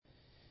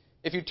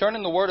If you turn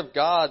in the Word of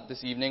God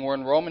this evening, we're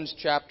in Romans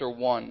chapter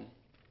 1.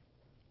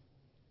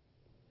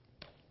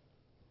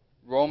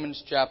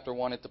 Romans chapter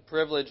 1. It's a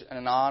privilege and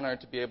an honor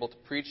to be able to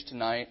preach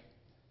tonight.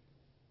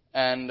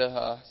 And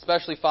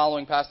especially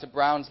following Pastor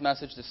Brown's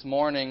message this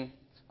morning,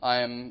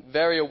 I am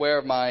very aware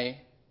of my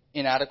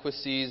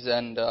inadequacies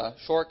and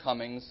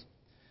shortcomings.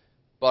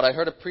 But I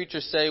heard a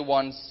preacher say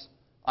once,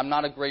 I'm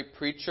not a great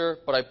preacher,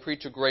 but I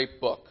preach a great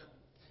book.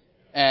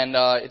 And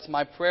it's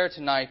my prayer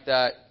tonight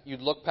that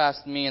you'd look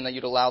past me and that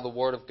you'd allow the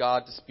Word of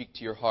God to speak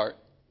to your heart.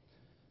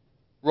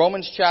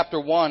 Romans chapter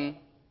 1,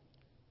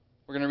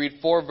 we're going to read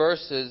 4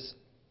 verses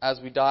as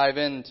we dive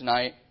in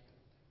tonight.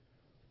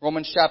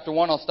 Romans chapter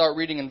 1, I'll start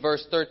reading in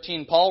verse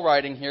 13. Paul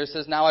writing here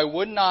says, Now I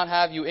would not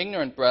have you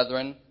ignorant,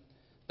 brethren,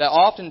 that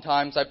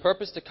oftentimes I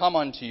purposed to come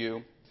unto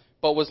you,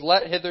 but was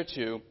let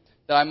hitherto,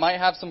 that I might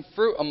have some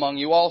fruit among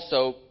you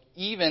also,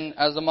 even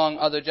as among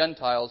other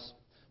Gentiles.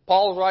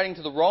 Paul is writing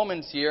to the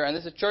Romans here, and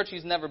this is a church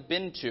he's never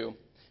been to.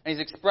 And he's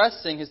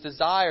expressing his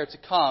desire to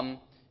come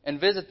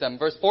and visit them.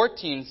 Verse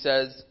 14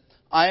 says,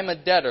 I am a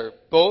debtor,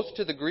 both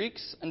to the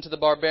Greeks and to the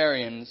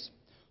barbarians,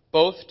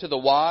 both to the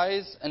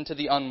wise and to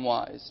the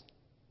unwise.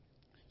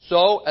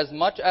 So, as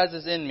much as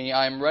is in me,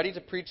 I am ready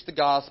to preach the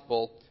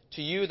gospel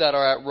to you that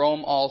are at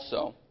Rome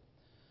also.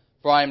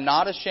 For I am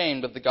not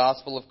ashamed of the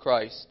gospel of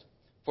Christ,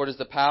 for it is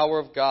the power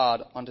of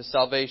God unto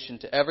salvation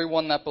to every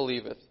one that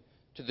believeth,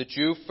 to the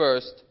Jew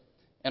first,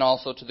 and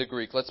also to the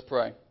Greek. Let's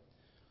pray.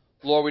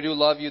 Lord, we do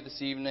love you this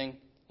evening.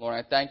 Lord,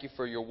 I thank you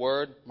for your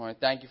word. Lord, I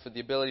thank you for the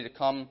ability to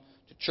come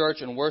to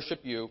church and worship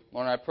you.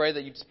 Lord, I pray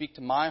that you'd speak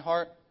to my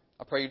heart.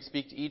 I pray you'd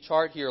speak to each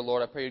heart here,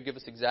 Lord. I pray you'd give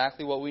us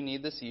exactly what we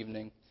need this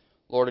evening.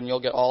 Lord, and you'll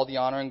get all the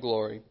honor and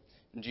glory.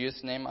 In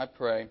Jesus' name I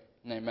pray,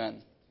 and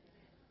amen.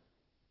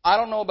 I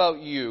don't know about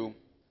you,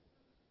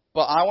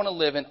 but I want to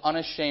live an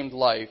unashamed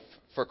life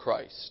for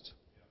Christ.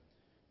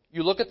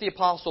 You look at the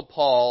Apostle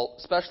Paul,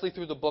 especially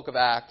through the book of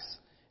Acts,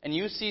 and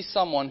you see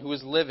someone who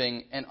is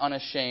living an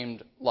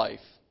unashamed life.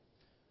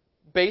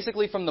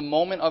 Basically, from the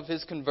moment of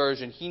his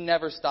conversion, he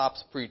never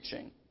stops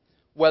preaching.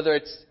 Whether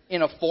it's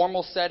in a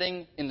formal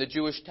setting in the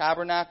Jewish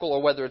tabernacle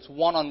or whether it's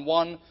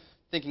one-on-one,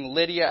 thinking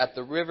Lydia at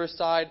the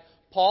riverside,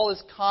 Paul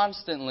is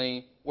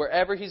constantly,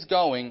 wherever he's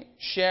going,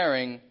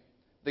 sharing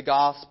the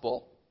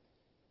gospel.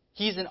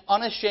 He's an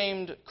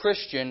unashamed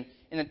Christian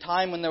in a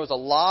time when there was a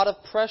lot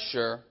of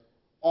pressure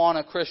on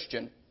a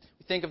Christian.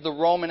 Think of the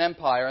Roman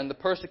Empire and the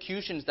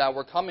persecutions that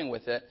were coming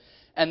with it.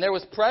 And there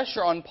was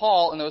pressure on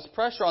Paul and there was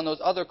pressure on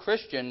those other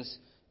Christians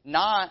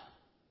not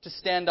to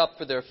stand up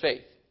for their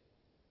faith.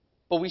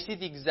 But we see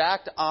the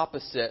exact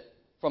opposite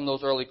from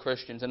those early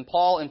Christians. And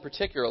Paul in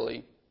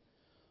particularly.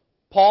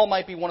 Paul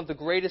might be one of the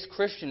greatest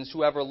Christians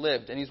who ever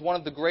lived. And he's one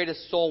of the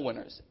greatest soul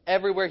winners.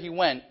 Everywhere he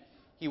went,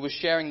 he was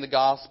sharing the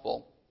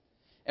gospel.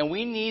 And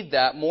we need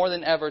that more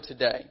than ever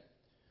today.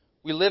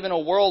 We live in a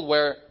world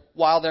where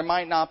while there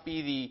might not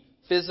be the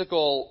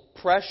physical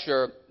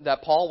pressure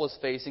that Paul was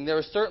facing, there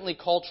is certainly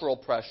cultural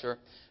pressure,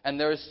 and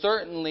there is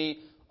certainly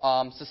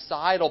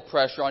societal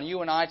pressure on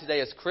you and I today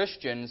as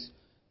Christians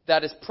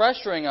that is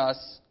pressuring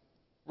us,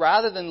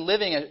 rather than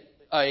living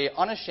an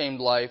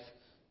unashamed life,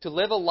 to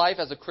live a life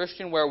as a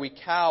Christian where we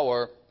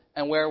cower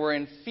and where we're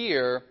in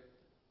fear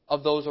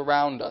of those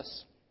around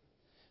us.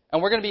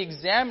 And we're going to be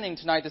examining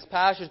tonight this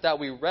passage that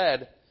we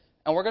read,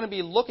 and we're going to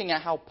be looking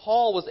at how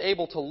Paul was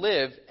able to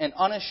live an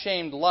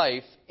unashamed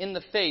life in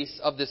the face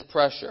of this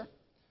pressure.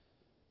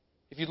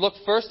 If you look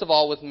first of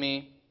all with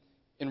me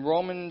in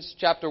Romans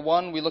chapter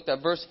 1, we looked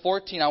at verse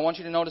 14. I want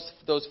you to notice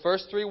those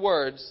first 3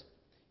 words.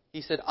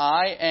 He said,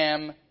 I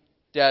am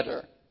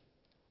debtor.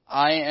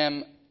 I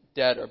am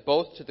debtor,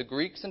 both to the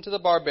Greeks and to the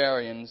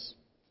barbarians,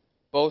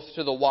 both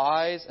to the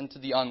wise and to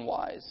the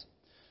unwise.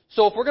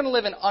 So if we're going to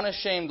live an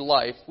unashamed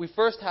life, we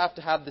first have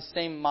to have the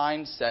same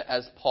mindset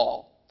as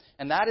Paul.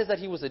 And that is that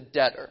he was a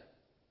debtor.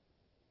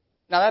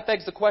 Now that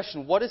begs the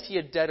question, what is he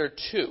a debtor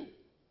to?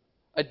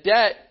 A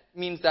debt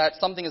means that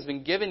something has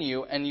been given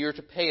you and you're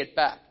to pay it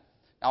back.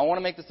 Now I want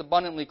to make this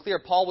abundantly clear.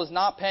 Paul was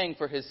not paying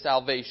for his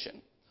salvation.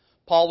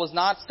 Paul was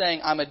not saying,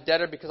 I'm a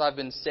debtor because I've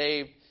been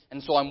saved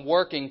and so I'm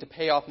working to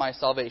pay off my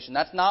salvation.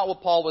 That's not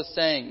what Paul was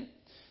saying.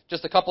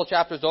 Just a couple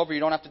chapters over,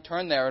 you don't have to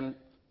turn there.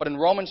 But in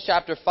Romans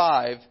chapter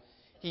 5,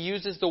 he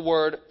uses the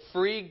word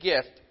free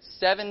gift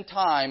 7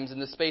 times in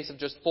the space of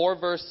just 4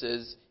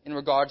 verses in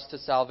regards to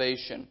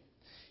salvation.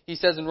 He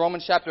says in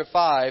Romans chapter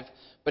 5,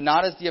 but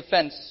not as the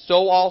offense,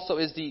 so also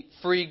is the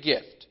free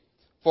gift.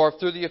 For if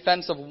through the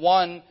offense of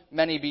one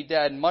many be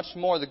dead, much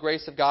more the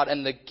grace of God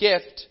and the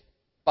gift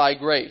by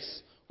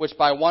grace, which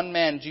by one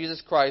man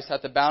Jesus Christ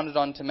hath abounded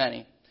unto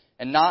many.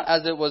 And not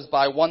as it was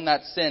by one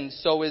that sinned,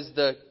 so is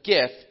the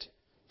gift.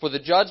 For the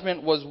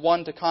judgment was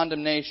one to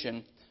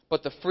condemnation,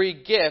 but the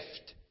free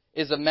gift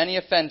is of many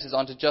offenses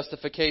unto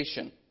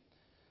justification.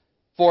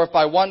 For if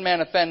by one man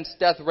offense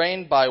death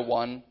reigned by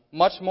one,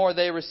 much more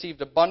they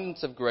received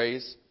abundance of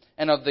grace,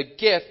 and of the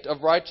gift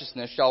of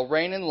righteousness shall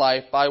reign in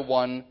life by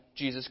one,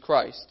 Jesus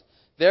Christ.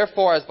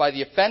 Therefore, as by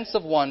the offense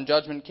of one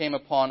judgment came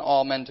upon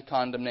all men to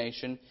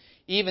condemnation,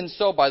 even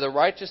so by the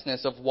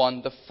righteousness of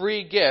one the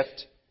free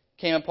gift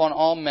came upon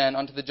all men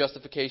unto the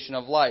justification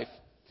of life.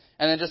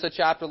 And then just a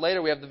chapter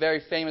later, we have the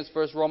very famous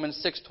verse, Romans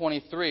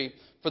 6:23,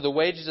 for the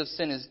wages of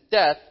sin is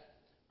death,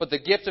 but the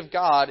gift of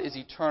God is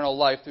eternal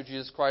life through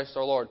Jesus Christ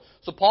our Lord.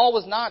 So Paul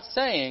was not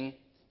saying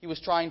he was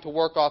trying to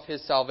work off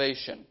his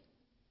salvation.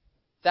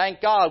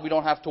 Thank God we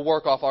don't have to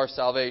work off our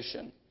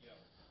salvation.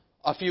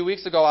 A few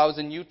weeks ago, I was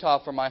in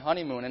Utah for my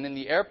honeymoon, and in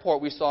the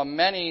airport, we saw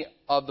many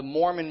of the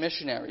Mormon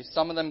missionaries,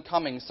 some of them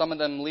coming, some of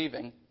them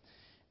leaving.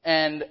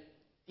 And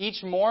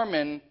each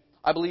Mormon,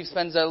 I believe,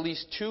 spends at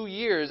least 2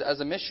 years as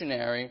a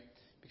missionary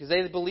because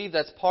they believe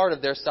that's part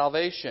of their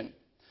salvation.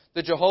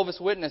 The Jehovah's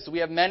Witnesses, we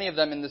have many of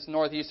them in this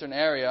northeastern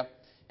area,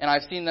 and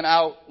I've seen them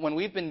out when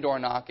we've been door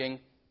knocking.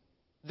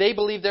 They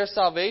believe their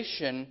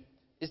salvation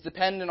is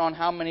dependent on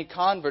how many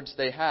converts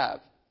they have.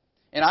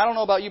 And I don't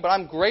know about you, but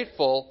I'm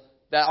grateful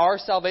that our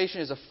salvation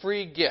is a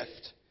free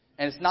gift,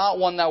 and it's not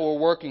one that we're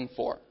working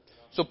for.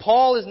 So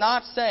Paul is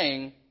not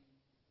saying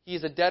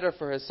he's a debtor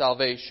for his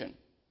salvation.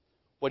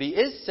 What he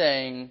is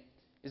saying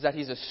is that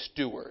he's a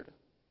steward.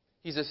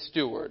 He's a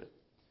steward.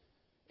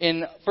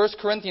 In 1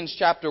 Corinthians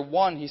chapter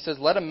 1, he says,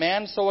 let a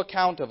man so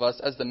account of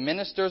us as the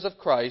ministers of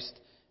Christ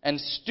and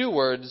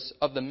stewards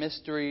of the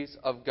mysteries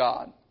of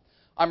God.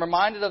 I'm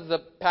reminded of the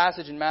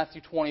passage in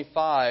Matthew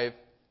 25,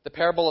 the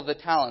parable of the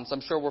talents.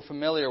 I'm sure we're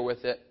familiar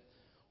with it,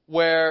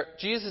 where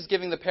Jesus is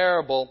giving the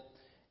parable,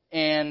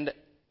 and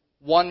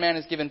one man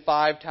is given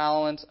 5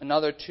 talents,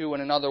 another 2,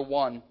 and another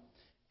 1.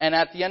 And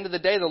at the end of the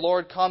day, the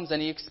Lord comes and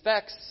he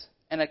expects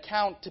an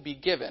account to be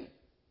given.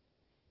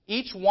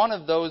 Each one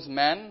of those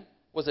men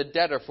was a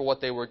debtor for what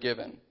they were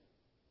given.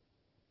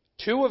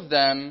 2 of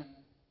them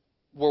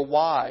were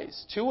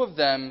wise. 2 of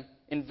them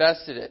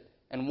invested it,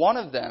 and 1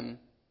 of them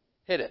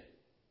hid it.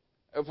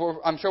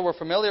 I'm sure we're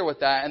familiar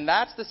with that, and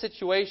that's the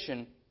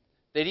situation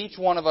that each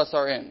one of us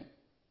are in.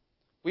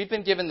 We've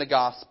been given the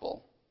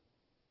gospel.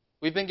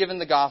 We've been given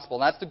the gospel,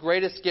 and that's the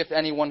greatest gift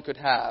anyone could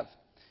have.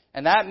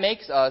 And that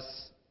makes us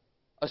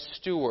a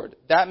steward.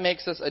 That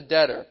makes us a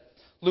debtor.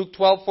 Luke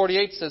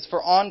 12:48 says,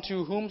 for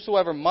unto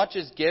whomsoever much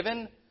is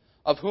given,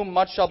 of whom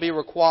much shall be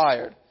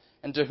required.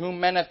 And to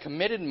whom men have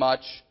committed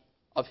much,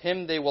 of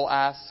him they will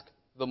ask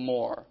the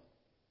more.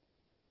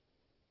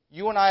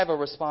 You and I have a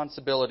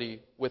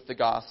responsibility with the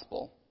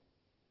gospel.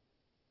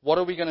 What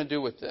are we going to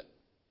do with it?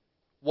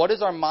 What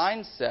is our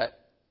mindset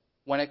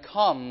when it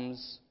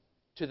comes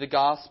to the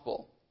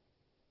gospel?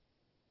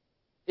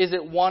 Is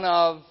it one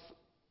of,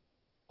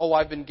 oh,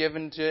 I've been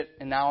given to it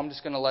and now I'm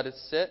just going to let it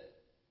sit?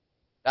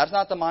 That's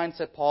not the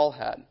mindset Paul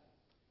had.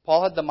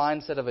 Paul had the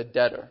mindset of a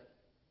debtor.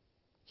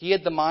 He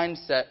had the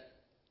mindset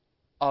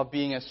of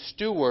being a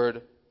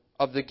steward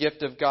of the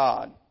gift of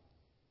God.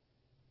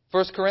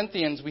 1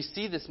 Corinthians, we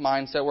see this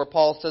mindset where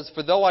Paul says,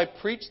 for though I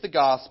preach the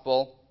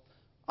gospel,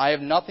 I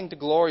have nothing to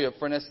glory of,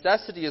 for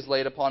necessity is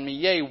laid upon me.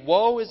 Yea,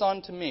 woe is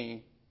unto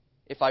me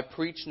if I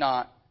preach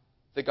not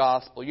the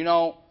gospel. You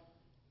know,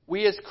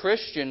 we as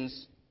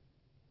Christians,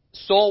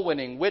 soul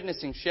winning,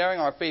 witnessing, sharing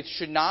our faith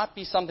should not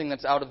be something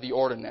that's out of the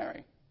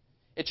ordinary.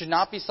 It should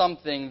not be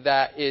something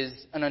that is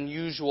an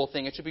unusual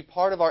thing. It should be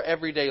part of our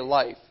everyday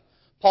life.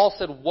 Paul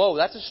said, woe,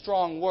 that's a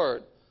strong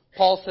word.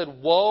 Paul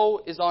said, woe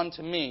is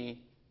unto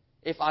me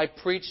if I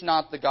preach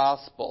not the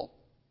gospel.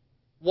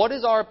 What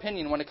is our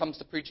opinion when it comes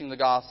to preaching the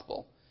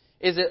gospel?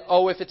 Is it,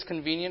 oh, if it's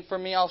convenient for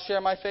me, I'll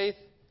share my faith?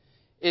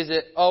 Is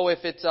it, oh,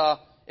 if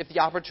the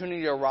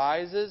opportunity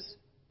arises?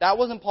 That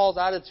wasn't Paul's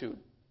attitude.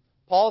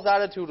 Paul's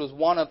attitude was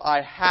one of,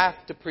 I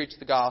have to preach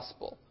the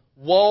gospel.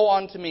 Woe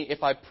unto me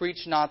if I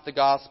preach not the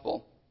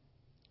gospel.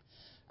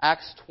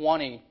 Acts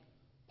 20,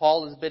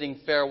 Paul is bidding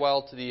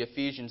farewell to the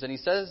Ephesians, and he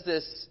says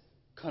this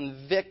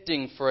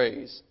convicting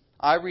phrase.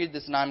 I read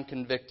this and I'm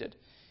convicted.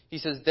 He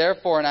says,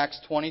 therefore, in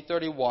Acts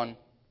 20:31,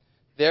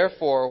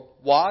 therefore,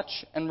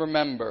 watch and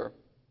remember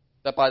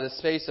that by the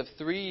space of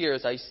 3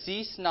 years I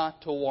cease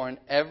not to warn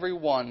every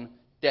one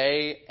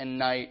day and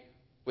night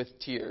with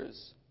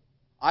tears.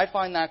 I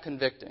find that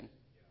convicting.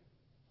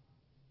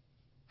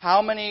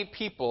 How many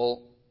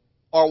people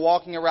are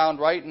walking around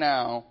right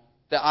now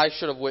that I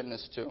should have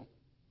witnessed to?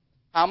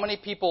 How many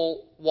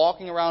people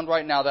walking around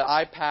right now that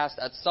I passed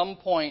at some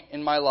point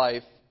in my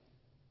life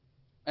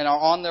and are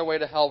on their way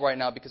to hell right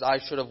now because I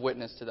should have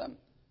witnessed to them?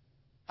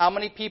 How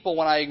many people,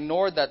 when I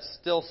ignored that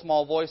still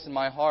small voice in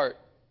my heart,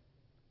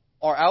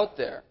 are out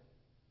there?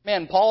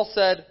 Man, Paul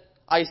said,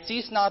 I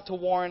cease not to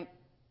warn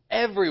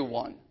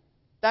everyone.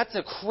 That's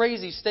a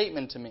crazy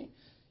statement to me.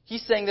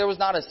 He's saying there was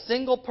not a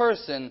single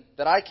person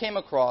that I came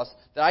across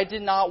that I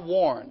did not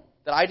warn,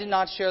 that I did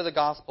not share the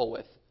gospel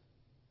with.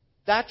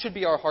 That should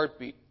be our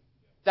heartbeat.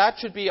 That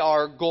should be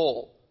our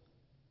goal.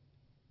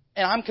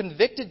 And I'm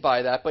convicted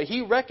by that, but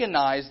he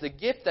recognized the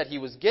gift that he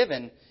was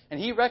given, and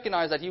he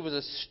recognized that he was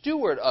a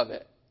steward of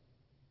it.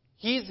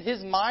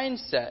 His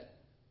mindset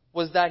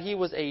was that he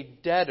was a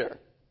debtor.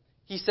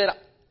 He said,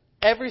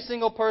 every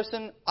single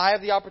person I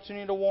have the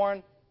opportunity to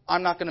warn,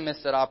 I'm not going to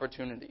miss that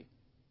opportunity.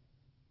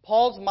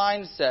 Paul's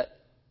mindset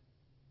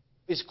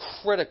is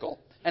critical.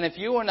 And if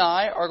you and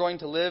I are going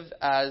to live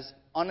as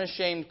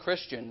unashamed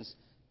Christians,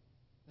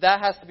 that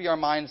has to be our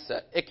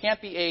mindset. It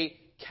can't be a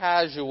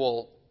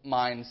casual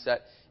mindset.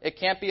 It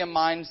can't be a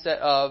mindset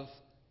of,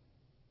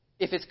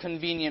 if it's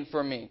convenient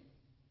for me.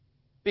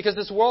 Because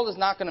this world is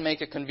not going to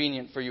make it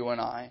convenient for you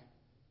and I.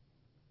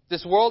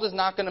 This world is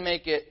not going to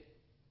make it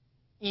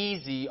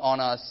easy on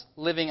us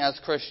living as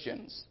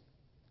Christians.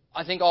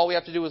 I think all we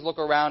have to do is look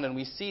around and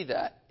we see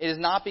that. It is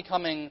not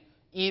becoming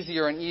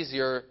easier and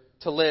easier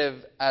to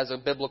live as a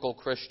biblical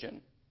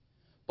Christian.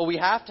 But we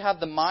have to have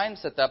the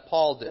mindset that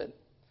Paul did.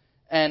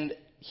 And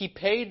he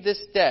paid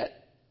this debt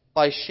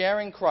by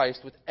sharing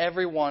Christ with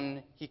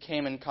everyone he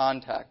came in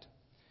contact.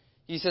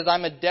 He says,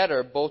 I'm a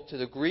debtor both to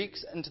the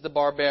Greeks and to the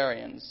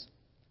barbarians,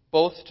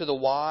 both to the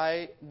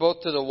wise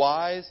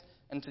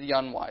and to the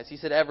unwise. He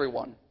said,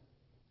 everyone.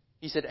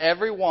 He said,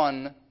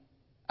 everyone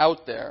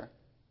out there,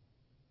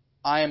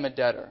 I am a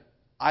debtor.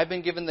 I've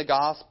been given the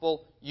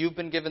gospel. You've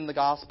been given the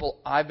gospel.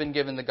 I've been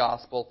given the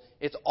gospel.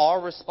 It's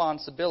our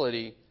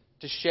responsibility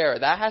to share.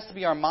 That has to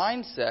be our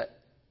mindset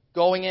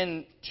going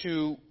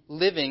into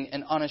living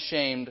an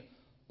unashamed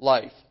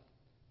life.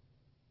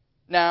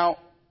 Now,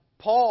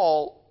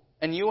 Paul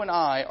and you and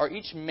I are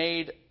each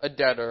made a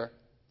debtor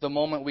the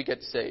moment we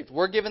get saved.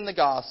 We're given the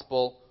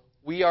gospel.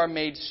 We are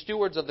made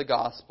stewards of the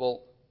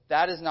gospel.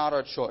 That is not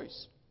our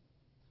choice.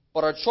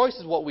 But our choice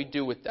is what we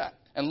do with that.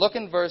 And look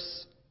in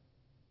verse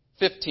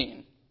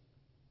 15,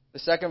 the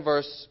second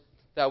verse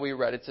that we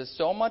read. It says,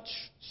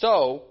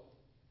 so,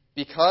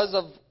 because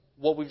of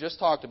what we've just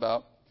talked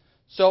about,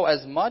 so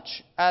as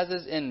much as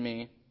is in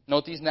me,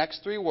 note these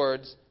next three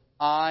words,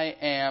 I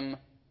am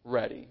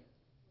ready.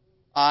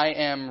 I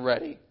am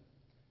ready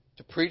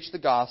to preach the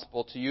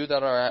gospel to you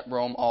that are at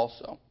Rome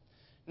also.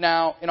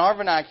 Now, in our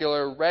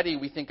vernacular, ready,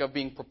 we think of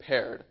being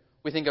prepared.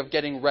 We think of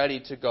getting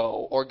ready to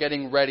go or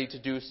getting ready to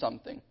do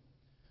something.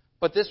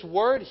 But this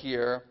word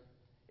here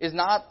is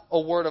not a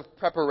word of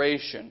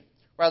preparation.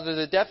 Rather,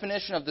 the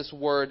definition of this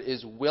word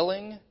is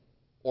willing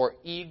or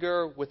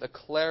eager with a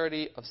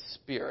clarity of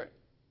spirit.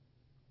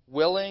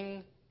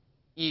 Willing,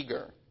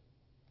 eager.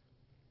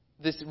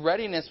 This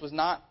readiness was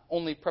not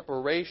only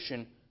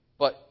preparation,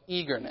 but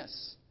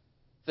eagerness.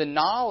 The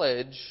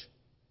knowledge,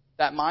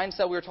 that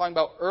mindset we were talking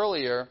about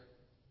earlier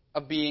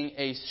of being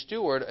a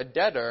steward, a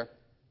debtor,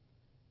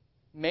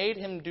 made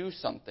him do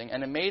something,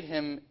 and it made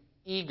him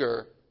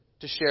eager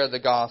to share the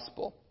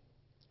gospel.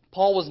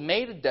 Paul was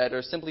made a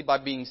debtor simply by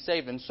being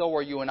saved, and so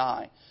are you and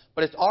I.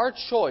 But it's our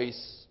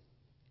choice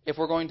if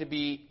we're going to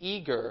be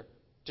eager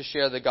to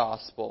share the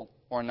gospel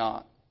or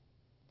not.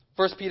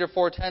 1 Peter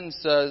 4:10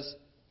 says,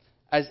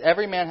 as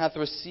every man hath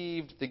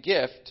received the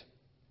gift,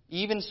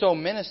 even so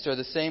minister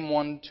the same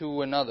one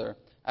to another,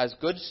 as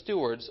good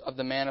stewards of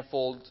the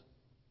manifold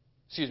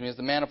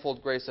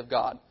grace of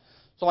God.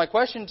 So my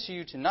question to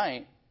you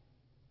tonight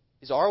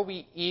is, are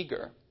we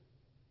eager?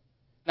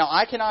 Now,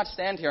 I cannot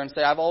stand here and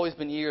say, I've always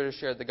been eager to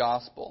share the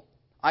gospel.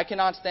 I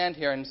cannot stand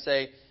here and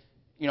say,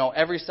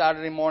 every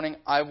Saturday morning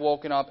I've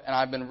woken up and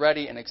I've been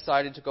ready and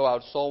excited to go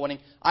out soul winning.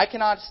 I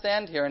cannot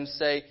stand here and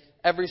say,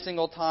 every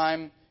single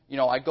time,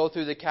 I go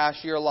through the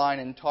cashier line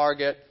in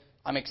Target,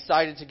 I'm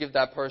excited to give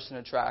that person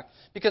a tract.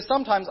 Because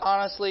sometimes,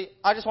 honestly,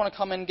 I just want to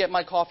come in, get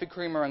my coffee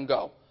creamer and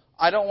go.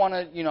 I don't want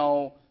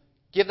to,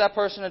 give that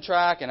person a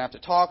tract and have to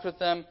talk with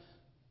them.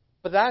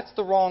 But that's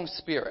the wrong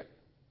spirit.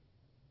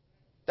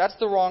 That's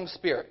the wrong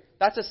spirit.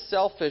 That's a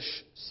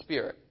selfish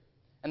spirit.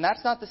 And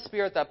that's not the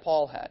spirit that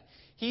Paul had.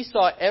 He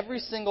saw every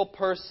single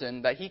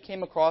person that he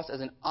came across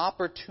as an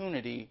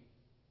opportunity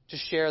to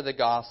share the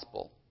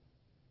gospel.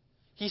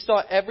 He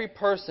saw every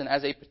person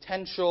as a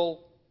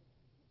potential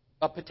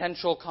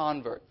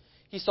convert.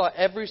 He saw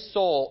every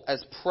soul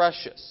as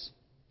precious.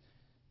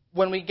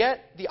 When we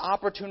get the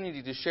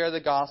opportunity to share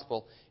the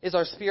gospel, is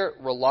our spirit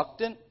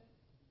reluctant?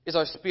 Is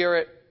our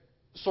spirit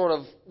sort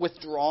of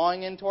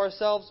withdrawing into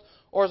ourselves?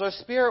 Or is our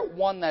spirit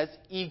one that's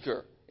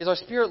eager? Is our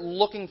spirit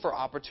looking for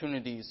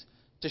opportunities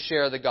to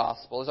share the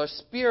gospel? Is our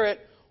spirit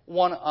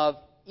one of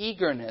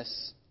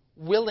eagerness,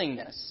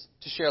 willingness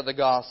to share the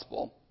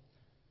gospel?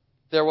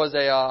 There was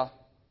a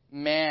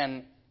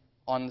man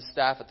on the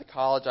staff at the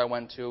college I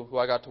went to who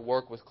I got to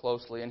work with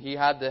closely, and he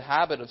had the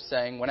habit of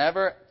saying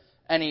whenever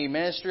any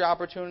ministry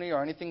opportunity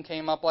or anything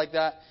came up like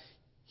that,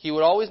 he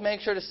would always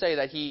make sure to say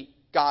that he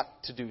got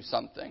to do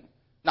something.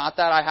 Not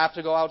that I have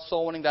to go out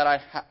soul winning, that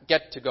I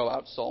get to go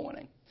out soul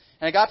winning.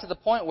 And it got to the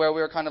point where we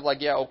were kind of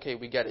like, yeah, okay,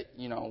 we get it.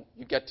 You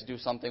get to do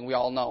something. We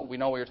all know. We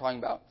know what you're talking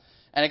about.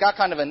 And it got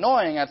kind of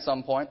annoying at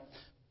some point.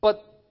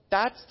 But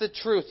that's the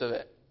truth of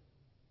it.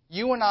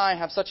 You and I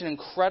have such an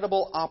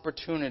incredible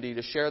opportunity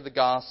to share the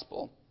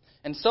gospel.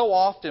 And so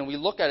often we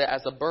look at it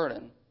as a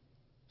burden.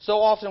 So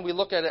often we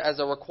look at it as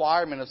a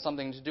requirement of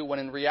something to do, when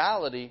in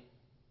reality,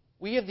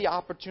 we have the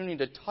opportunity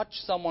to touch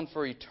someone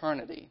for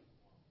eternity.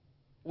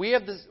 We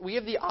have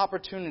the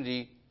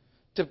opportunity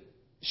to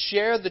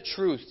share the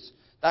truths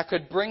that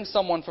could bring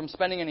someone from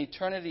spending an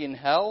eternity in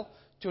hell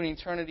to an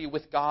eternity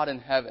with God in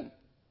heaven.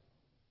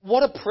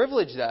 What a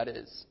privilege that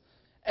is.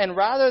 And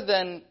rather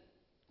than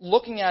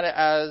looking at it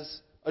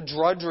as a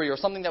drudgery or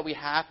something that we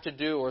have to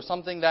do or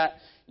something that,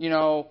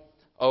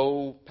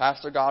 oh,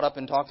 pastor got up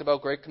and talked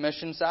about Great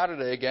Commission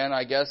Saturday again.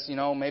 I guess,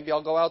 maybe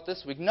I'll go out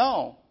this week.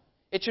 No.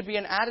 It should be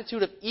an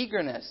attitude of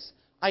eagerness.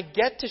 I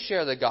get to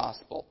share the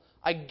gospel.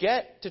 I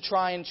get to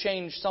try and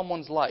change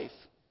someone's life.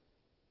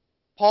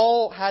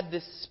 Paul had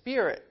this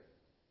spirit.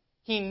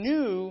 He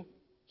knew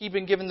he'd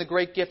been given the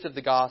great gift of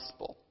the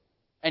gospel.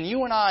 And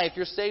you and I, if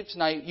you're saved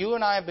tonight, you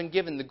and I have been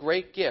given the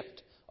great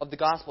gift of the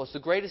gospel. It's the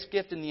greatest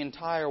gift in the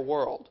entire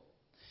world.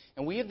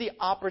 And we have the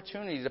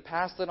opportunity to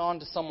pass it on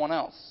to someone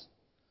else.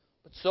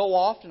 But so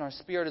often our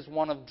spirit is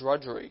one of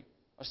drudgery.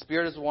 Our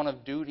spirit is one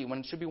of duty when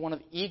it should be one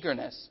of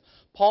eagerness.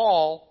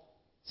 Paul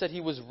said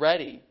he was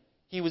ready.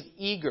 He was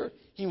eager.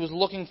 He was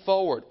looking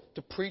forward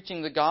to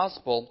preaching the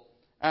gospel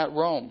at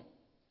Rome.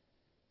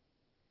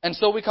 And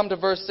so we come to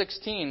verse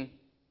 16.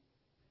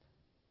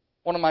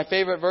 One of my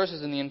favorite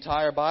verses in the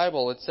entire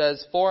Bible. It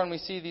says, "For," and we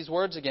see these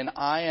words again,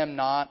 "I am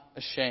not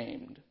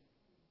ashamed."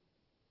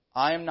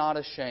 I am not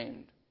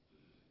ashamed.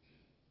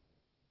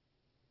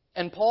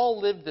 And Paul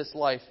lived this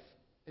life,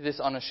 this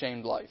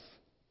unashamed life.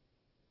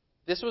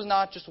 This was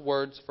not just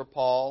words for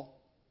Paul.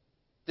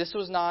 This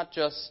was not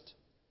just,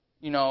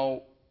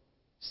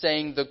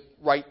 saying the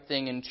right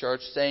thing in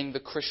church, saying the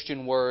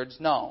Christian words.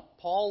 No,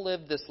 Paul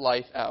lived this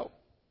life out.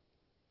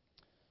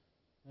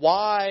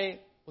 Why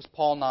was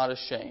Paul not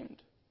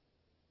ashamed?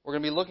 We're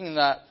going to be looking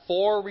at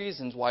 4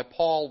 reasons why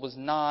Paul was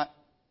not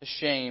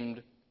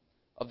ashamed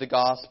of the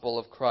gospel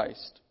of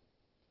Christ.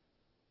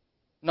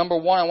 Number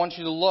 1, I want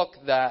you to look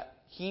that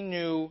he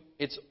knew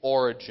its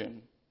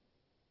origin.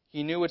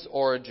 He knew its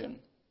origin.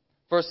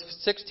 Verse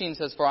 16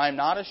 says, "For I am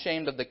not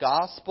ashamed of the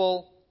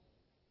gospel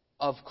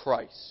of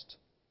Christ."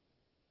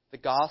 The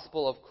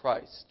gospel of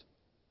Christ.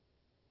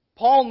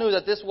 Paul knew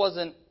that this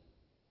wasn't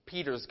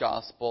Peter's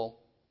gospel.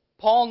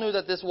 Paul knew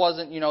that this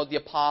wasn't, the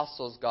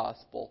apostles'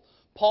 gospel.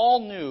 Paul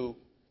knew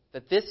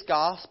that this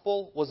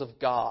gospel was of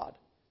God.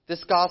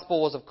 This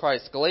gospel was of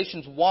Christ.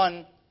 Galatians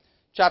 1,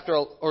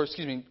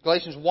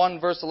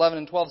 verse 11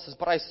 and 12 says,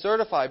 "But I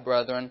certify,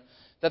 brethren,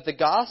 that the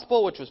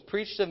gospel which was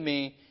preached of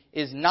me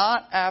is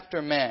not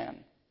after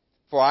man.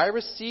 For I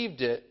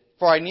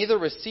neither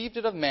received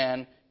it of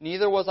man,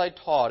 neither was I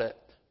taught it,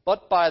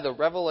 but by the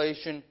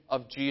revelation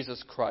of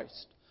Jesus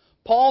Christ."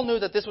 Paul knew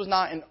that this was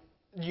not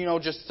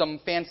just some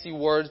fancy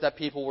words that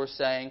people were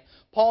saying.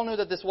 Paul knew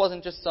that this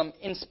wasn't just some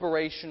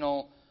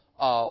inspirational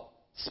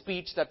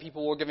speech that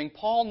people were giving.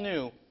 Paul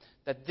knew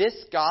that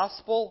this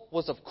gospel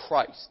was of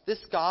Christ.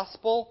 This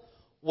gospel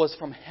was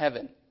from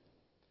heaven.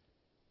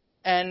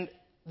 And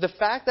the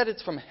fact that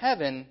it's from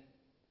heaven,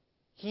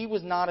 he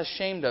was not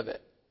ashamed of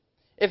it.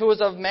 If it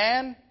was of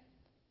man,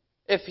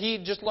 if he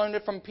just learned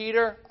it from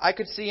Peter, I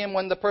could see him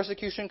when the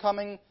persecution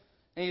coming,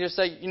 and he just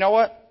say, "You know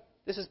what?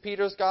 This is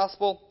Peter's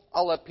gospel.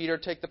 I'll let Peter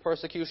take the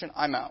persecution.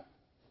 I'm out."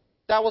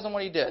 That wasn't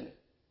what he did.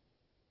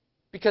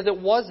 Because it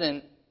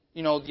wasn't,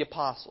 the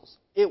apostles.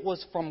 It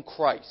was from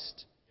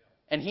Christ.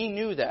 And he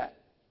knew that.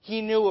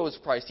 He knew it was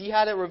Christ. He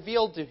had it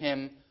revealed to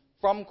him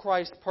from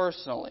Christ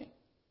personally.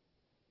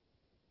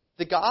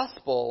 The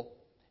gospel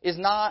is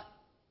not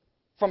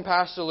from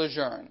Pastor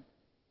Lejeune.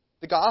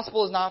 The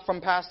gospel is not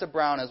from Pastor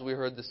Brown, as we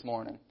heard this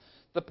morning.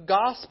 The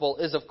gospel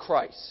is of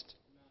Christ.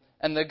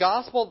 And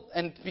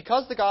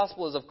because the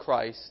gospel is of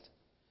Christ,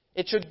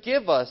 it should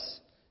give us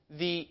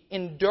the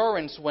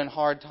endurance when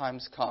hard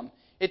times come.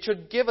 It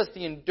should give us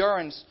the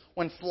endurance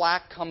when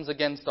flack comes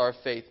against our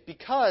faith.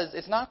 Because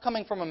it's not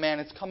coming from a man,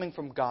 it's coming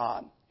from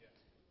God.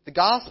 The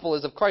gospel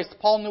is of Christ.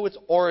 Paul knew its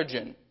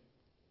origin.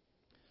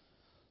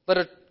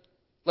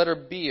 Letter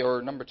B,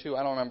 or number 2,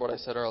 I don't remember what I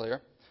said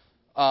earlier.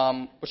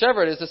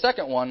 Whichever it is, the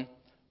second one,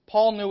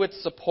 Paul knew its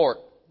support.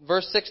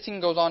 Verse 16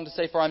 goes on to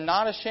say, "For I'm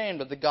not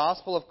ashamed of the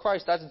gospel of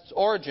Christ." That's its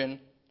origin.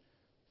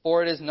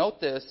 "For it is,"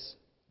 note this,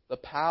 "the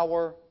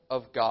power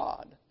of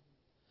God."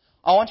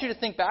 I want you to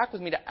think back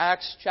with me to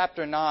Acts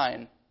chapter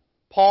 9.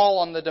 Paul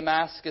on the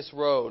Damascus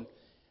road.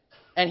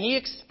 And he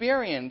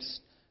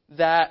experienced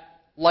that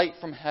light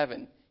from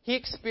heaven. He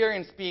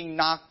experienced being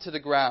knocked to the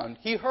ground.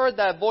 He heard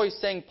that voice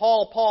saying,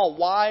 "Paul, Paul,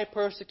 why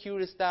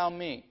persecutest thou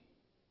me?"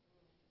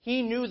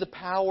 He knew the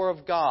power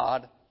of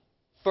God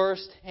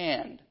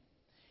firsthand.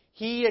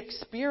 He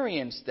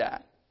experienced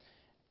that.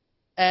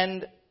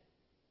 And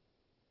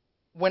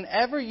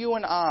whenever you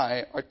and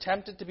I are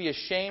tempted to be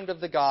ashamed of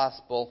the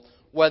gospel,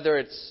 whether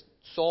it's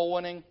soul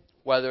winning,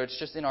 whether it's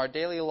just in our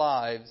daily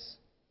lives,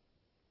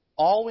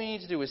 all we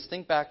need to do is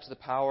think back to the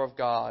power of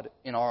God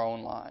in our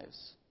own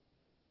lives.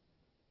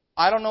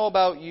 I don't know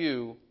about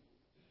you,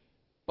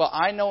 but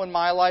I know in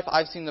my life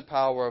I've seen the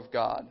power of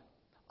God.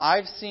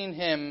 I've seen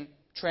Him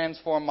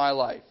transform my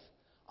life.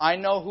 I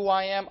know who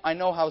I am. I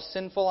know how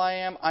sinful I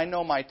am. I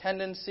know my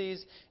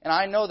tendencies. And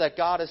I know that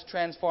God has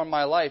transformed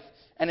my life.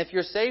 And if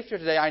you're saved here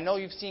today, I know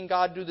you've seen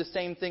God do the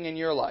same thing in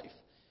your life.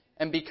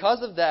 And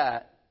because of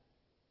that,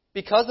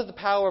 because of the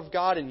power of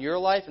God in your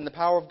life and the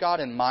power of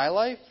God in my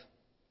life,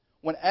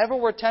 whenever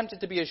we're tempted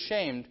to be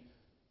ashamed,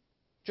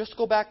 just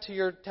go back to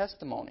your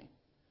testimony.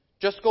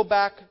 Just go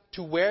back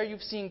to where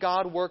you've seen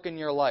God work in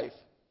your life.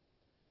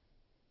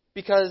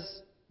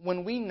 Because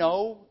when we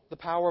know the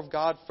power of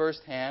God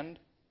firsthand,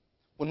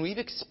 when we've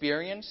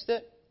experienced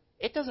it,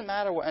 it doesn't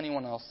matter what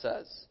anyone else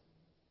says.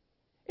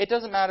 It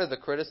doesn't matter the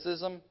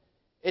criticism.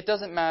 It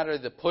doesn't matter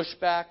the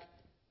pushback.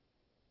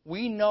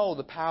 We know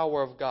the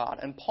power of God.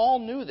 And Paul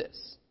knew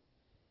this.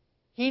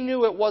 He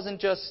knew it wasn't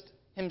just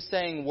him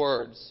saying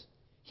words.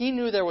 He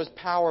knew there was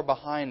power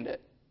behind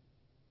it.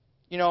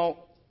 You know,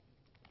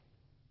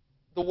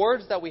 the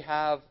words that we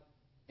have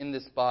in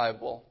this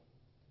Bible,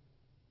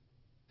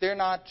 they're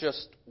not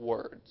just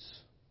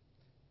words.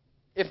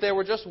 If they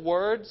were just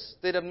words,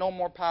 they'd have no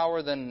more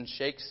power than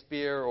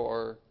Shakespeare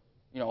or,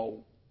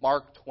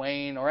 Mark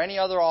Twain or any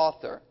other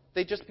author.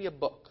 They'd just be a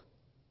book.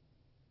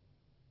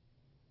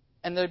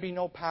 And there'd be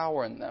no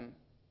power in them.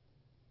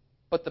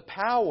 But the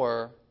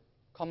power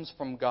comes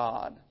from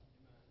God.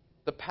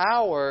 The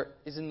power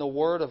is in the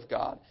Word of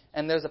God.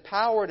 And there's a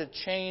power to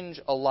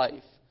change a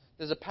life.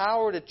 There's a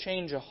power to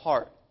change a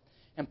heart.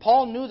 And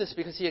Paul knew this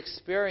because he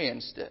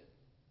experienced it.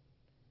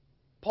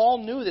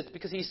 Paul knew this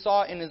because he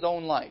saw it in his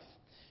own life.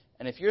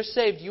 And if you're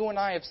saved, you and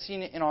I have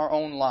seen it in our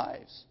own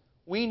lives.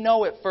 We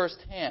know it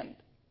firsthand.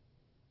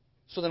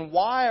 So then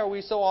why are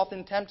we so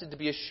often tempted to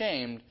be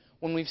ashamed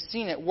when we've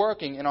seen it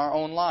working in our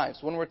own lives?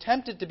 When we're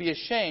tempted to be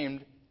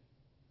ashamed,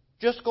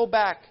 just go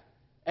back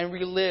and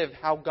relive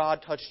how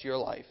God touched your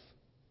life.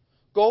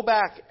 Go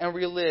back and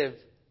relive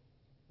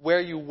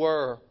where you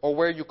were or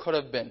where you could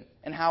have been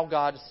and how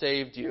God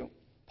saved you.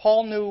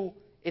 Paul knew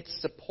its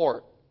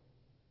support.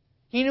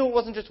 He knew it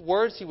wasn't just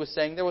words he was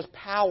saying. There was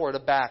power to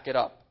back it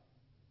up.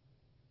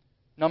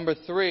 Number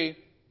 3,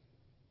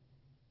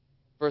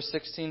 verse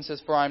 16 says,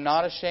 "For I am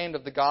not ashamed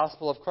of the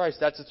gospel of Christ."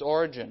 That's its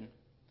origin.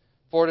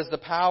 For it is the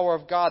power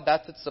of God.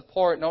 That's its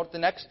support. Note the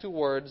next 2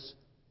 words,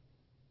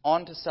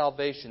 "on to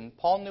salvation."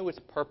 Paul knew its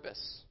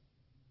purpose.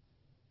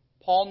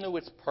 Paul knew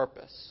its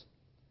purpose.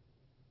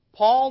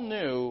 Paul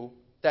knew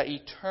that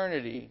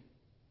eternity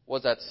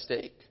was at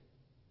stake.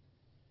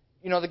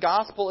 The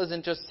gospel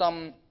isn't just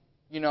some,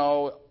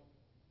 it'll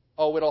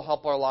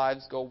help our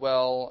lives go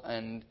well,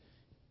 and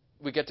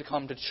we get to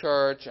come to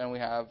church, and we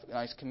have a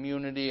nice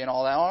community, and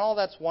all that. All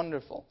that's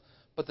wonderful.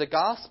 But the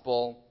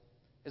gospel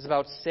is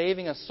about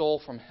saving a soul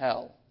from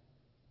hell.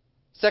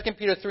 2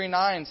 Peter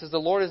 3:9 says, "The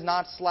Lord is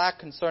not slack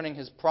concerning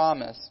His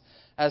promise,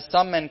 as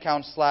some men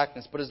count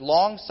slackness, but is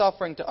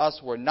long-suffering to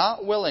usward,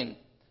 not willing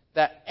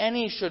that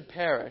any should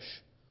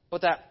perish,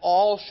 but that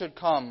all should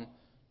come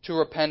to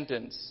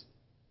repentance."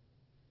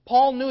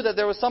 Paul knew that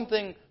there was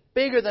something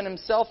bigger than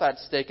himself at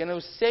stake, and it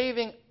was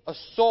saving a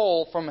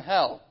soul from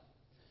hell.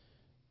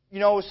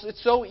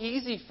 It's so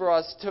easy for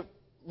us to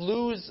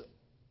lose.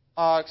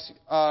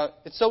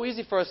 It's so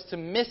easy for us to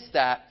miss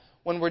that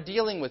when we're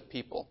dealing with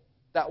people.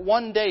 That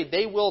one day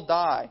they will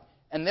die,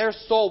 and their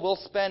soul will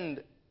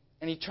spend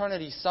an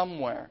eternity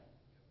somewhere.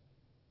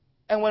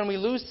 And when we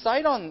lose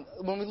sight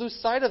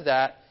of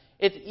that,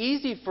 it's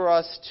easy for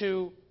us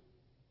to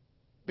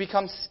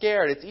become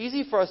scared. It's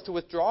easy for us to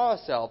withdraw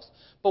ourselves.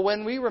 But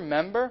when we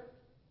remember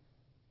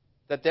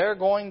that they're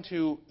going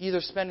to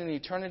either spend an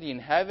eternity in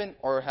heaven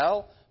or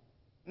hell,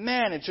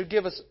 man, it should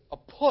give us a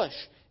push.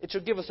 It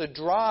should give us a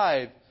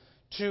drive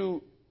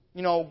to,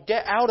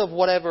 get out of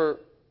whatever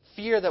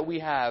fear that we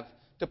have,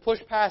 to push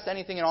past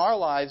anything in our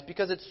lives,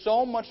 because it's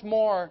so much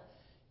more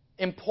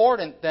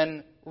important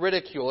than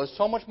ridicule. It's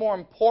so much more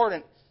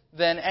important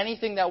than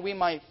anything that we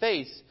might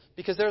face,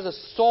 because there's a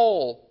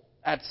soul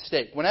at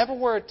stake. Whenever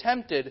we're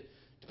tempted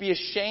to be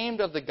ashamed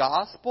of the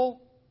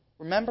gospel,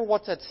 remember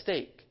what's at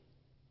stake.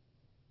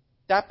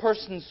 That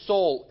person's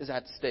soul is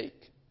at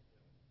stake.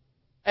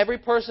 Every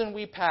person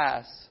we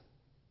pass,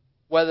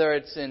 whether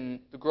it's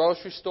in the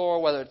grocery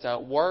store, whether it's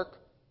at work,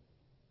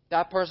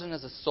 that person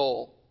has a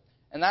soul.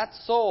 And that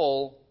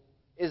soul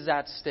is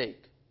at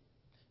stake.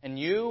 And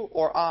you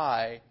or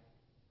I,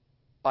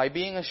 by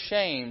being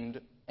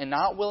ashamed and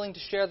not willing to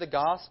share the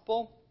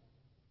gospel,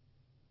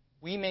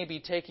 we may be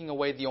taking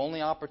away the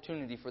only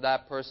opportunity for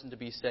that person to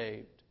be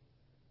saved.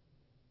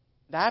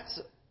 That's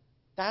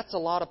a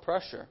lot of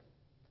pressure.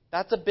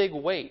 That's a big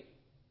weight.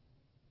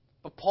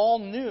 But Paul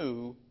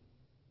knew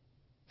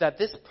that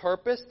this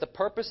purpose, the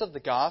purpose of the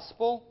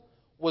gospel,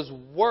 was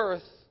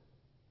worth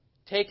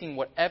taking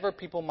whatever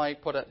people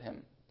might put at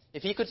him.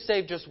 If he could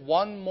save just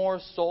one more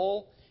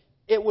soul,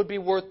 it would be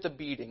worth the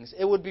beatings.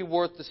 It would be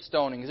worth the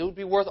stonings. It would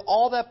be worth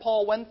all that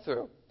Paul went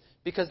through,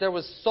 because there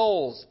was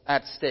souls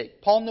at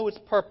stake. Paul knew its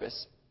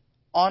purpose,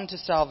 on to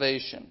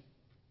salvation.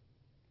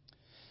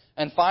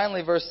 And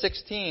finally, verse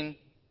 16,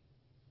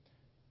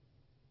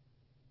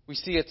 we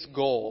see its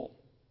goal.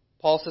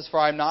 Paul says, "For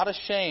I am not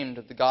ashamed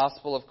of the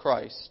gospel of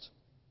Christ."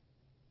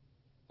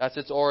 That's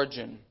its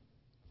origin.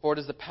 For it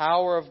is the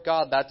power of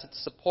God. That's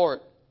its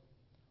support.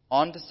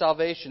 On to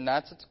salvation.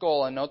 That's its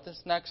goal. And note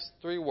this next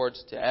 3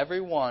 words: to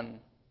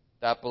everyone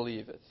that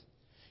believeth.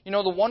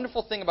 The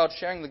wonderful thing about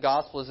sharing the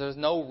gospel is there's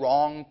no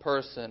wrong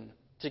person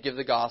to give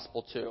the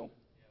gospel to.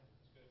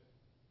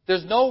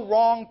 There's no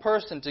wrong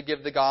person to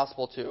give the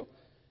gospel to.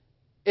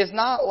 It's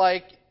not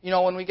like,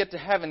 when we get to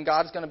heaven,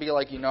 God's going to be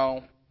like,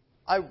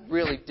 I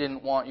really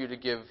didn't want you to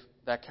give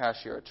that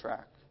cashier a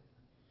tract.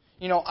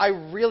 I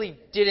really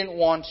didn't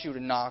want you to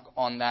knock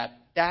on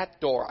that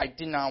that door. I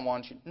did not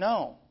want you.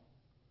 No.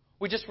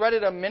 We just read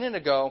it a minute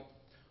ago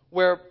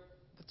where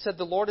it said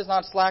the Lord is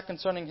not slack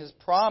concerning His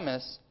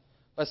promise,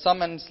 as some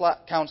men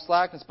count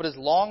slackness, but is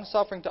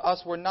long-suffering to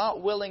us. We're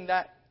not willing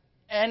that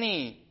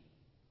any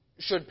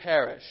should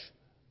perish.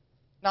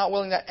 Not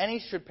willing that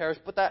any should perish,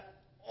 but that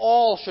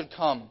all should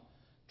come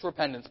to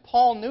repentance.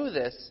 Paul knew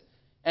this,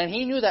 and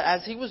he knew that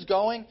as he was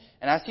going,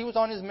 and as he was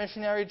on his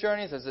missionary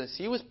journeys, as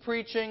he was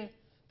preaching,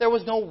 there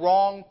was no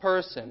wrong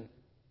person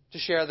to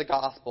share the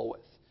gospel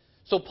with.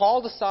 So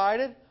Paul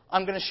decided,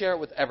 I'm going to share it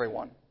with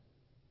everyone.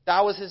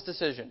 That was his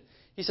decision.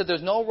 He said,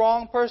 there's no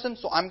wrong person,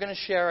 so I'm going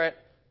to share it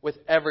with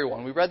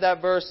everyone. We read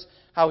that verse,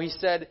 how he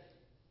said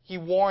he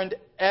warned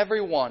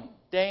everyone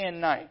day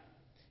and night.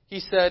 He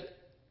said,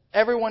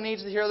 everyone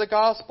needs to hear the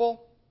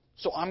gospel,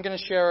 so I'm going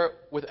to share it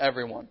with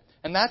everyone.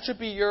 And that should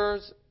be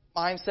yours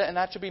mindset, and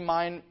that should be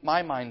my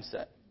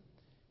mindset.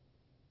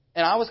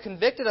 And I was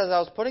convicted as I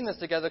was putting this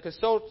together, because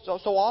so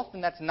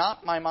often that's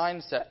not my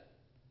mindset.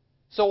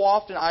 So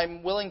often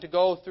I'm willing to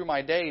go through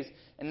my days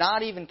and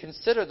not even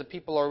consider the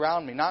people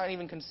around me, not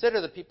even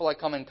consider the people I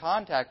come in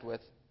contact with.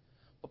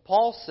 But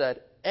Paul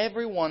said,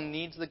 everyone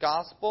needs the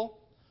gospel,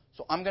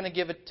 so I'm going to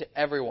give it to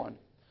everyone.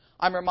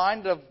 I'm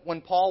reminded of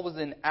when Paul was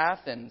in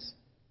Athens.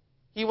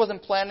 He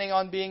wasn't planning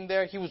on being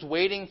there. He was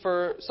waiting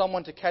for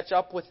someone to catch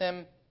up with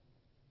him.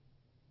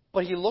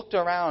 But he looked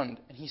around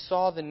and he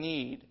saw the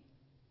need.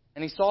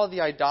 And he saw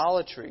the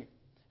idolatry.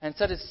 And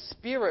said his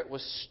spirit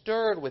was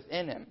stirred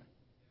within him.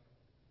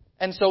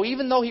 And so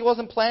even though he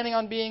wasn't planning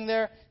on being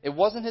there, it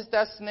wasn't his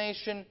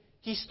destination,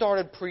 he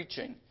started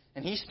preaching.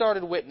 And he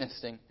started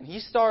witnessing. And he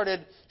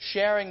started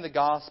sharing the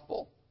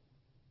gospel.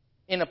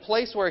 In a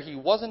place where he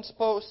wasn't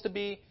supposed to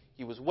be,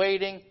 he was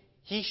waiting.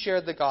 He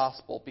shared the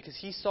gospel because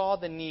he saw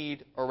the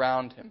need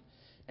around him.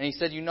 And he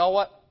said, you know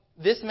what?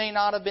 This may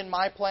not have been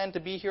my plan to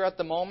be here at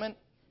the moment,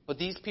 but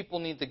these people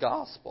need the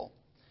gospel.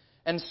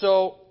 And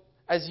so,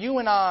 as you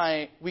and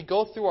I, we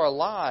go through our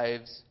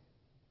lives,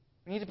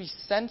 we need to be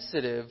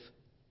sensitive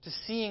to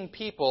seeing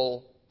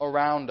people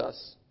around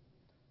us.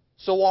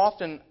 So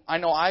often, I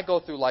know I go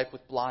through life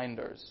with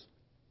blinders.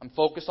 I'm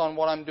focused on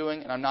what I'm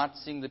doing, and I'm not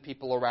seeing the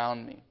people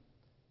around me.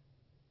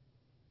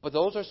 But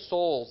those are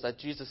souls that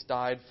Jesus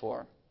died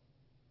for.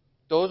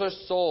 Those are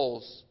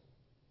souls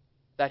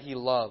that He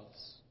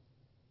loves.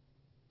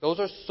 Those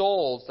are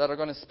souls that are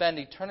going to spend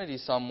eternity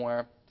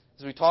somewhere,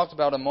 as we talked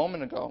about a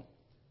moment ago.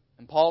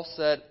 And Paul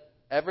said,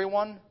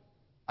 everyone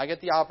I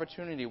get the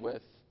opportunity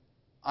with,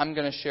 I'm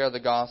going to share the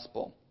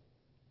gospel.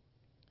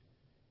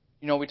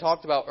 You know, we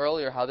talked about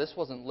earlier how this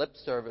wasn't lip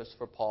service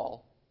for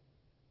Paul.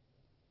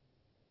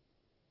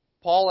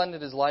 Paul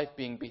ended his life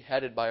being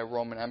beheaded by a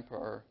Roman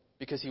emperor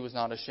because he was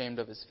not ashamed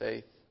of his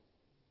faith.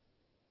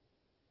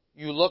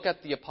 You look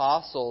at the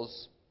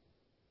apostles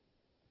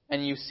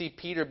and you see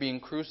Peter being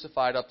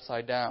crucified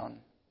upside down.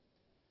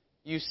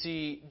 You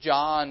see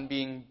John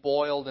being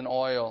boiled in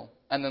oil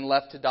and then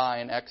left to die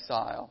in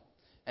exile.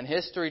 And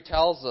history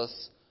tells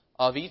us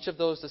of each of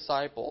those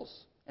disciples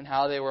and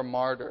how they were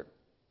martyred.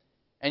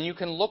 And you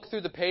can look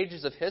through the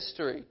pages of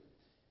history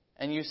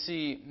and you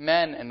see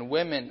men and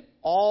women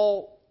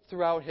all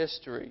throughout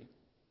history.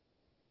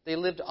 They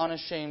lived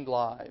unashamed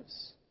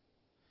lives.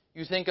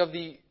 You think of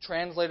the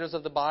translators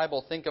of the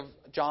Bible. Think of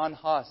John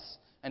Huss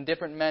and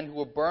different men who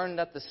were burned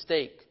at the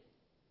stake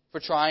for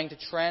trying to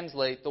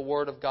translate the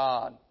Word of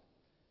God.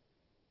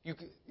 You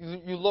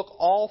look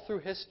all through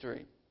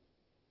history,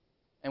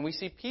 and we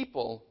see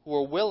people who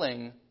are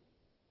willing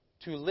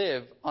to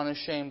live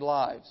unashamed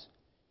lives.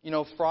 You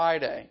know,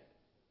 Friday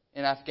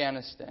in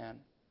Afghanistan,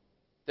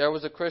 there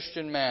was a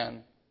Christian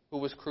man who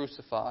was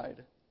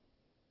crucified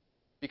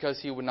because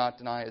he would not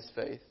deny his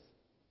faith.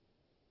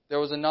 There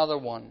was another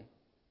one.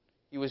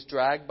 He was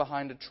dragged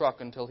behind a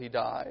truck until he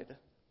died.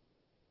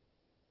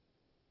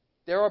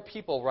 There are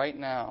people right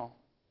now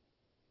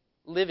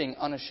living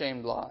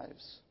unashamed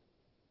lives.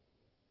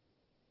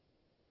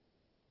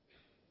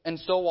 And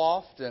so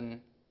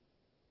often,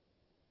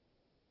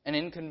 an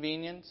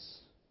inconvenience,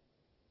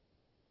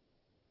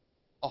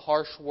 a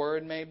harsh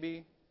word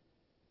maybe,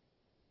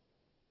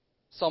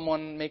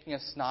 someone making a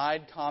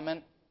snide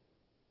comment,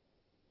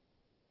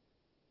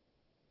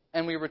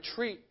 and we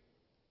retreat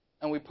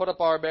and we put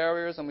up our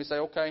barriers and we say,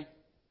 okay,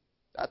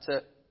 that's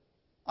it.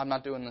 I'm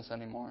not doing this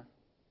anymore.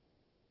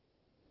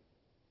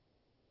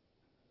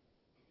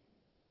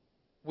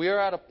 We are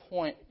at a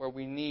point where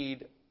we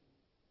need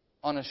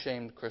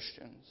unashamed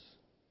Christians.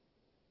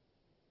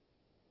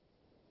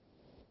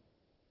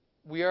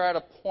 We are at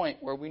a point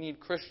where we need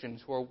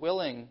Christians who are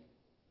willing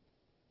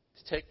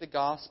to take the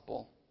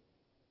gospel.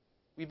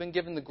 We've been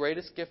given the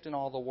greatest gift in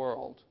all the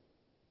world.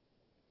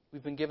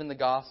 We've been given the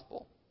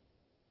gospel.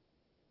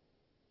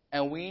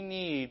 And we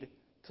need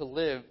to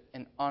live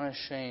an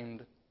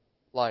unashamed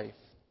life.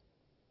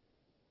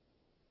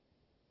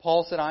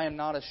 Paul said, I am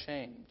not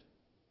ashamed.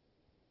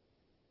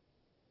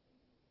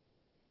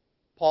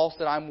 Paul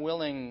said, I'm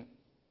willing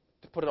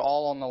to put it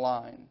all on the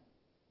line.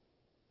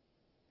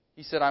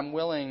 He said, I'm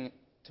willing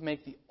to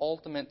make the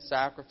ultimate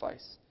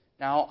sacrifice.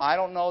 Now, I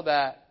don't know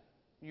that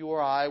you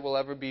or I will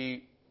ever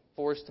be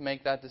forced to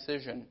make that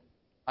decision.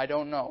 I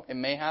don't know. It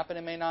may happen,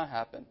 it may not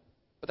happen.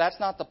 But that's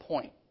not the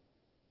point.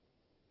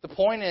 The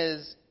point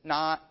is to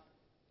not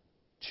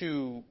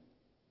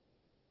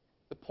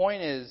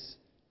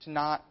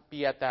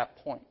be at that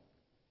point.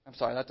 I'm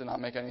sorry, that did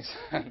not make any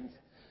sense.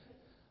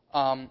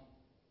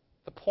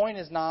 The point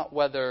is not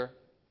whether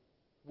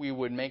we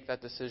would make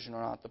that decision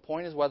or not. The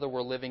point is whether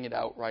we're living it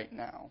out right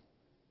now.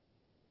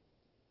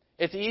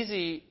 It's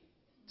easy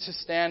to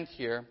stand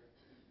here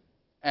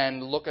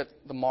and look at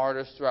the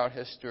martyrs throughout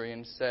history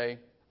and say,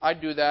 I'd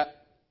do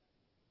that.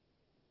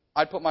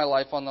 I'd put my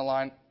life on the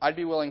line. I'd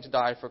be willing to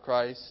die for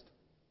Christ.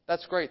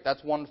 That's great.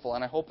 That's wonderful.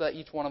 And I hope that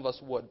each one of us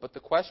would. But the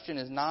question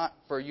is not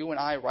for you and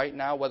I right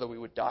now whether we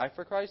would die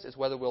for Christ. It's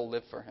whether we'll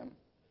live for Him.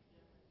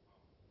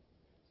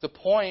 The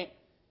point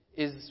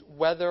is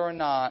whether or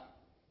not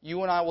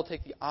you and I will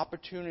take the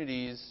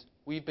opportunities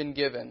we've been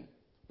given.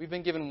 We've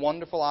been given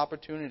wonderful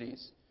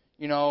opportunities.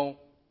 You know,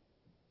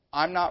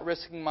 I'm not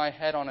risking my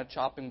head on a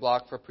chopping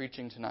block for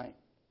preaching tonight.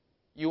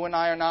 You and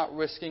I are not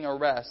risking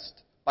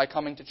arrest by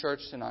coming to church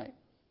tonight.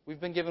 We've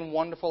been given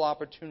wonderful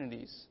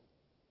opportunities.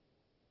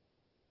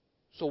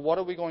 So what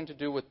are we going to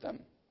do with them?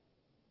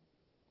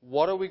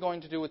 What are we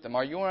going to do with them?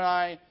 Are you and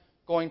I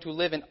going to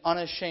live an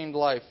unashamed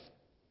life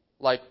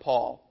like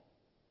Paul?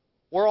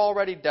 We're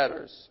already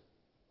debtors.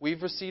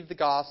 We've received the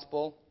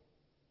gospel.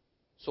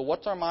 So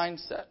what's our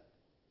mindset?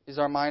 Is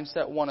our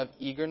mindset one of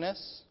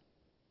eagerness?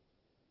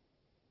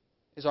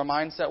 Is our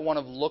mindset one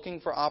of looking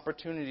for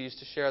opportunities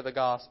to share the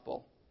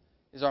gospel?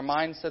 Is our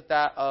mindset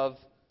that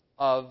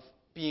of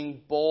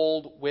being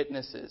bold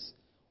witnesses?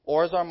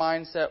 Or is our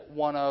mindset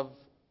one of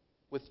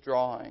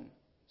withdrawing?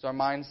 Is our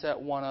mindset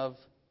one of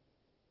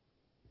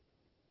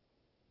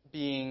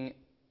being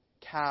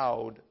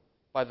cowed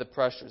by the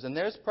pressures? And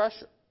there's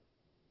pressure.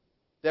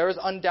 There is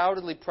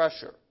undoubtedly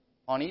pressure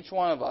on each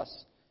one of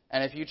us.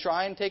 And if you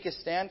try and take a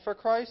stand for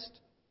Christ,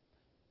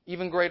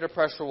 even greater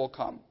pressure will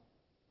come.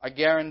 I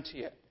guarantee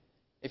it.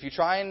 If you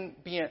try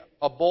and be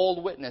a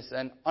bold witness,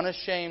 an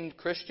unashamed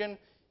Christian,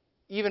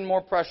 even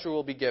more pressure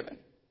will be given.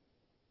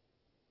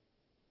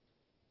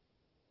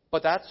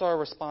 But that's our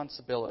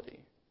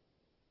responsibility.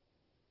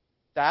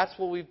 That's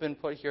what we've been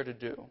put here to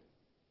do.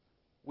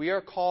 We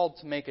are called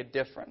to make a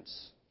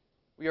difference.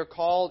 We are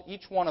called,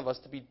 each one of us,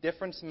 to be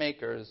difference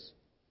makers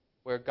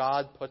where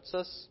God puts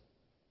us.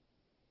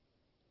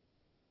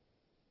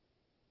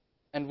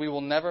 And we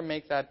will never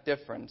make that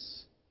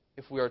difference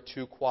if we are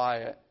too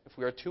quiet, if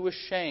we are too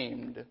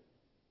ashamed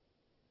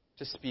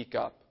to speak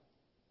up.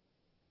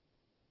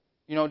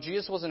 You know,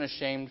 Jesus wasn't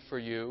ashamed for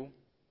you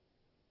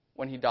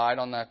when He died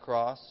on that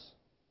cross.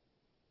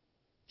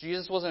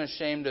 Jesus wasn't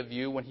ashamed of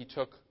you when He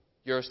took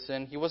your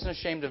sin. He wasn't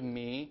ashamed of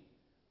me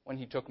when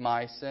He took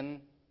my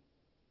sin.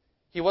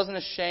 He wasn't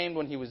ashamed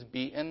when He was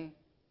beaten.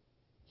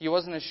 He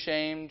wasn't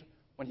ashamed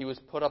when He was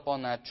put up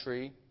on that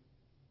tree.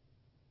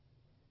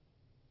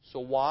 So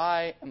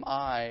why am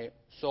I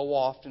so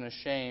often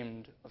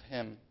ashamed of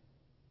Him?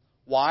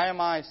 Why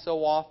am I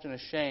so often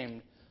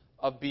ashamed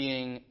of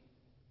being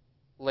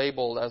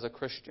labeled as a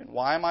Christian?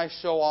 Why am I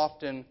so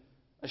often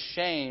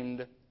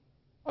ashamed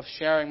of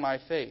sharing my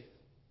faith?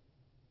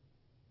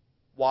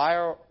 Why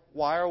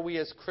are we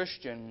as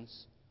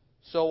Christians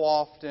so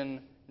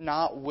often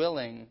not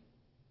willing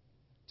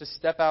to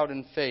step out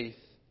in faith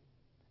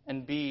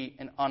and be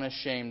an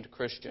unashamed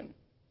Christian?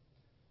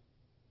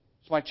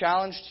 So my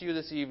challenge to you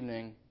this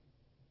evening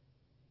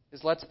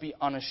is let's be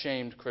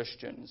unashamed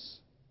Christians.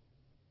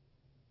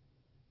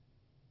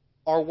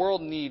 Our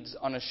world needs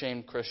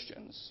unashamed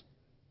Christians.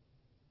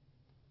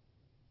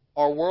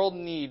 Our world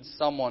needs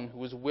someone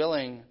who is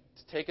willing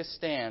to take a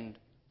stand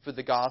for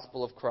the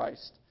gospel of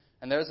Christ.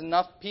 And there's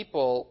enough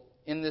people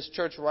in this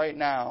church right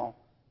now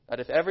that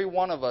if every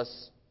one of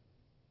us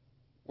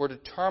were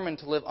determined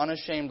to live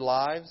unashamed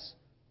lives,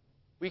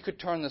 we could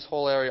turn this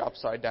whole area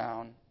upside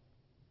down.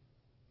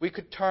 We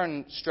could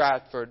turn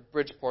Stratford,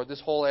 Bridgeport,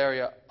 this whole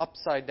area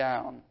upside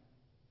down.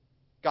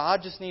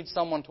 God just needs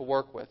someone to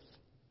work with.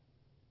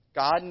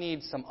 God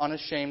needs some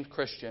unashamed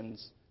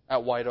Christians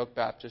at White Oak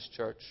Baptist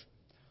Church.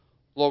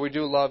 Lord, we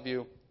do love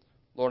you.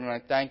 Lord, and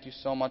I thank you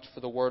so much for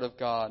the Word of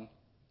God.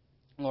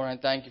 Lord,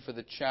 I thank you for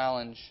the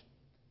challenge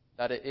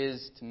that it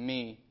is to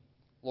me,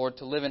 Lord,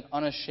 to live an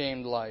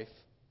unashamed life.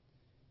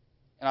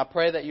 And I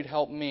pray that you'd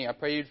help me. I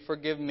pray you'd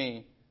forgive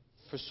me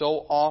for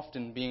so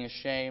often being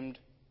ashamed,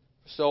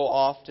 for so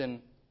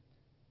often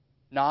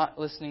not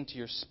listening to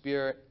your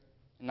Spirit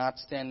and not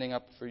standing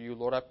up for you.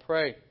 Lord, I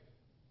pray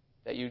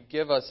that you'd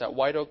give us at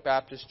White Oak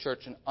Baptist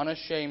Church an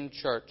unashamed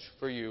church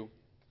for you.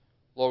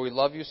 Lord, we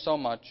love you so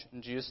much.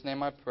 In Jesus'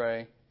 name I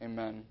pray.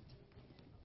 Amen.